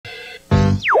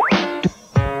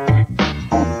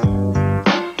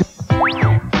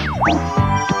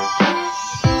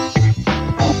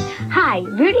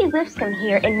Lipscomb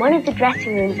here in one of the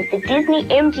dressing rooms at the Disney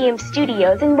MGM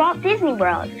Studios in Walt Disney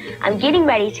World. I'm getting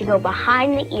ready to go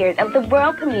behind the ears of the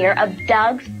world premiere of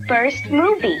Doug's first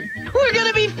movie. We're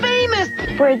gonna be famous!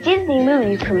 For a Disney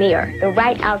movie premiere, the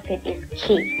right outfit is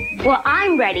key. Well,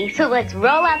 I'm ready, so let's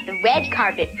roll out the red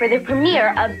carpet for the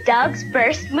premiere of Doug's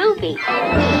first movie.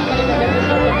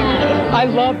 I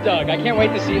love Doug. I can't wait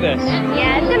to see this.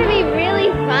 Yeah, it's gonna be really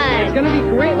fun. It's gonna be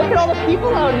great. Look at all the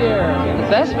people out here. The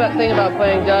best thing about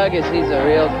playing Doug is he's a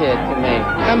real kid to me.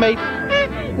 I made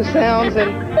the sounds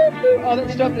and all that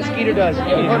stuff that Skeeter does.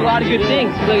 We've heard a lot of good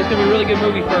things. It's gonna be a really good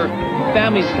movie for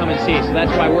families to come and see, so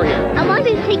that's why we're here. How long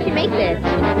did it take to make this?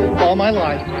 All my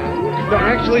life. No,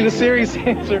 actually, the serious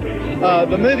answer,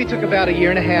 the movie took about 1.5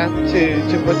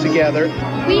 years to put together.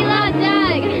 We love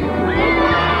Doug!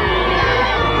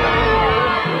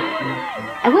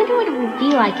 I wonder what it would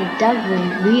be like if Doug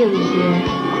were really here.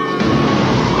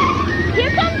 Here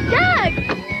comes Doug!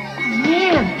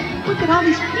 Man, look at all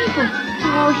these people.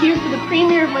 They're all here for the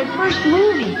premiere of my first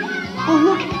movie. Oh,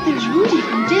 look, there's Rudy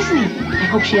from Disney. I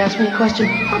hope she asks me a question.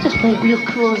 I'll just play it real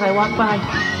cool as I walk by.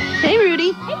 Hey,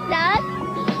 Rudy. Hey, Doug.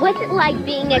 What's it like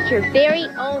being at your very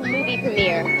own movie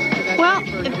premiere? Well,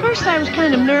 at first I was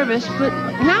kind of nervous, but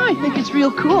now I think it's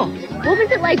real cool. What was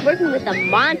it like working with a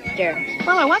monster?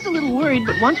 Well, I was a little worried,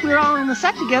 but once we were all on the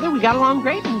set together, we got along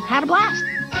great and had a blast.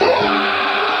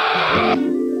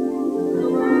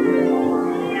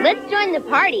 Let's join the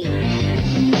party.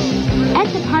 At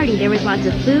the party, there was lots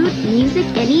of food, music,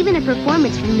 and even a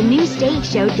performance from the new stage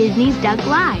show, Disney's Doug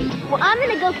Live. Well, I'm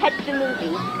gonna go catch the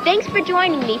movie. Thanks for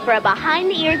joining me for a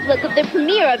behind-the-ears look of the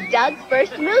premiere of Doug's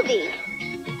first movie.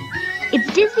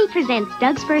 It's Disney Presents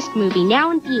Doug's First Movie,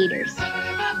 now in theaters.